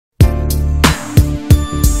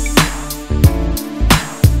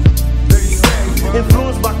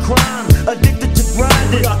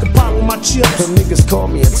chips. And niggas call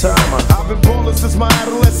me a timer. I've been ballin' since my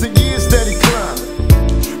adolescent years, steady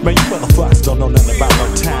climbing. Man, you motherfuckers don't know nothing about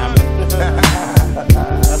no time.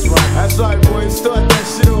 That's right, boy. Start that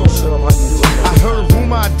shit off. I heard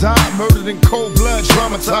rumor I died, murdered in cold blood,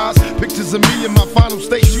 traumatized. Pictures of me in my final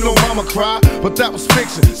stage, you know mama cried. But that was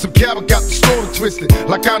fiction. Some coward got the story twisted,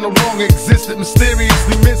 like I no longer existed,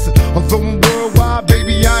 mysteriously missing. Although I'm worldwide,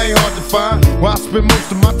 baby, I ain't hard to find. Where I spend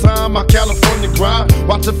most of my time, my California grind.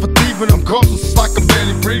 Watching for thieving, I'm cautious, it's like I'm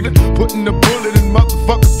barely breathing. Putting a bullet in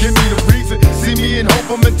motherfuckers, give me the reason. See me in hope,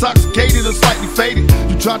 I'm intoxicated or slightly faded.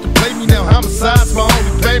 You tried to play me, now homicide's my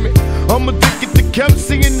only payment. I'm addicted to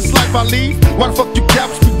currency in this life I lead. Why the fuck you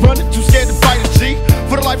cowards be running, too scared to fight a G?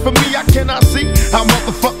 For the life of me, I cannot see how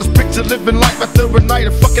motherfuckers picture living life after a night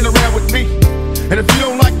of fucking around with me. And if you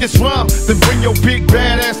don't like this rhyme, then bring your big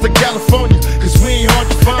bad ass to California, cause we ain't hard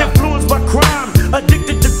to find. Influenced by crime,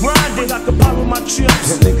 addicted to grinding. I can pop with my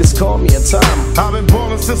chips. And niggas call me a timer. I've been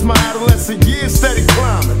ballin' since my adolescent years, steady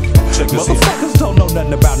climbing. Motherfuckers don't know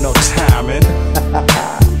nothing about no timing.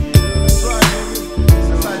 That's right, nigga.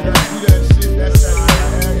 That's like that, do that shit. That's that.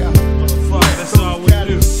 That's all we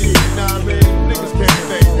do. Nah, man, niggas can't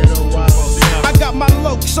fake that old wild shit. I got my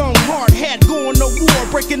lokes on hard hat, going to war,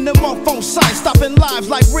 breaking them off on sight, stopping lives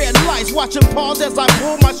like red lights, watching pause as I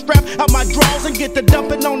pull my strap out my drawers and get to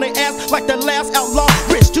dumping on their ass like the last outlaw.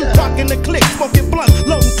 Rich Tupac in the click, smoking blunt,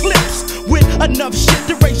 loading clips with enough shit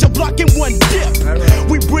to raise your block in one dip.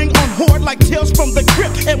 We bring on horde like tails from the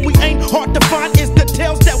crypt, and we ain't hard to find, it's the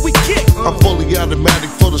tails that we kick. I'm fully automatic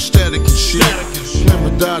for the static and shit.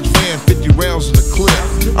 Never Dodge van, 50 rounds in the clip.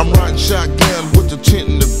 I'm riding shotgun with the tent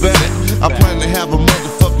in the back. I plan to have a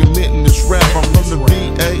motherfucking mint in this rap. I'm from the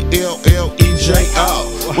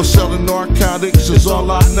B-A-L-L-E-J-O. We're selling narcotics is all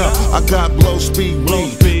I know. I got blow speed,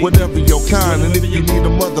 weed, whatever your kind. And if you need a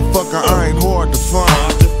motherfucker, I ain't hard to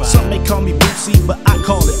find. Some may call me Bootsy, but I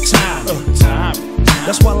call it time.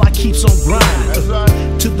 That's why I keeps on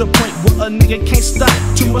grinding, to the point where a nigga can't stop.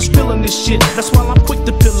 Too much feeling this shit, that's why I'm quick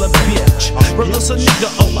to pill a bitch. Release a nigga,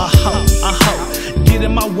 oh a hoe, get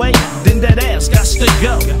in my way, then that ass got to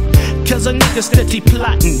go. Cause a nigga steady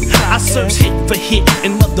plotting, I search hit for hit,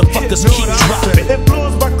 and motherfuckers keep dropping.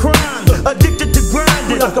 Influenced by crime, addicted to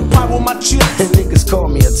grinding. I can pop with my chips, and niggas call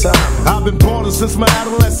me a timer. I've been ballin' since my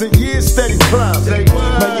adolescent years, steady climbing.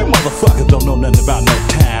 Man, you motherfuckers don't know nothing about no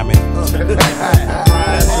timing.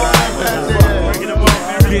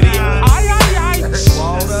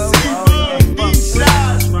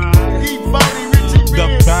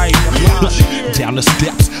 Down the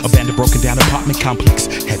steps, abandoned, broken down apartment complex.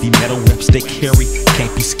 Heavy metal reps they carry,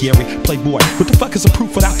 can't be scary. Playboy, what the fuck is a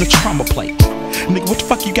proof without the trauma plate? Nigga, what the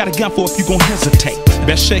fuck you got a gun for if you gon' hesitate?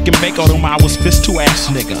 Best shake and bake, although I was fist to ass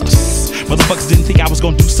niggas. Motherfuckers didn't think I was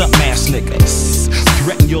gonna do something, ass niggas.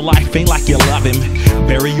 Threaten your life, ain't like you love him.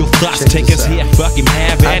 Bury your thoughts, take his head, fuck him,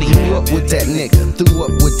 have at him. I grew up with that nigga, threw up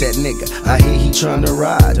with that nigga. I hear he tryna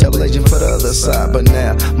ride, double agent for the other side. But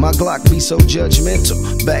now, my Glock be so judgmental.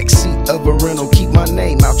 Backseat of a rental, keep my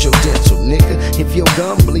name out your dental. Nigga, if your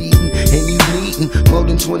gun bleeding and you bleeding more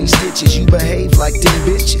than 20 stitches, you behave like them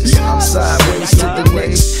bitches. I'm sideways to the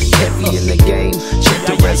next, heavy in the game. Check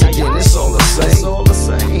the resident, it's all the same. It's all the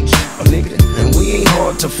same, nigga, and we ain't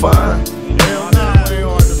hard to find.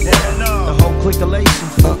 The whole clickation,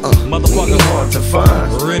 Motherfucker, ain't hard to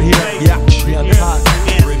find. we're in here, yeah.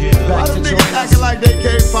 Why the niggas acting like they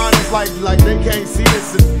can't find us, like they can't see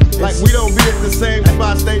us, and like we don't be at the same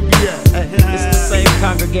spots they be at. It's the same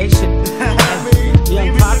congregation.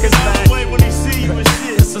 Young Pac is back.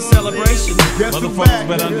 It's a celebration. Guess who Motherfuckers back,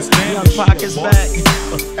 better nigga? understand. Young Pac is back.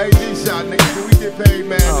 Hey, G-Shot, nigga, can we get paid,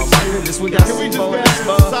 man? Oh my goodness, we got Can we some just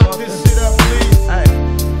bonus, stop this shit up, please? Hey,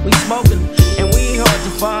 we smoking and we ain't hard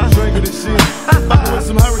to find. Drinking this shit. Fucking with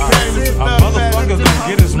some hurricanes and A stuff, motherfucker man. gonna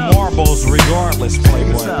get his marbles regardless,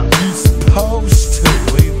 Playboy. You supposed to.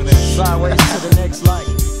 Leaving it. sideways to the next light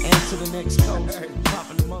and to the next coast.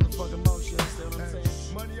 Popping the motherfucking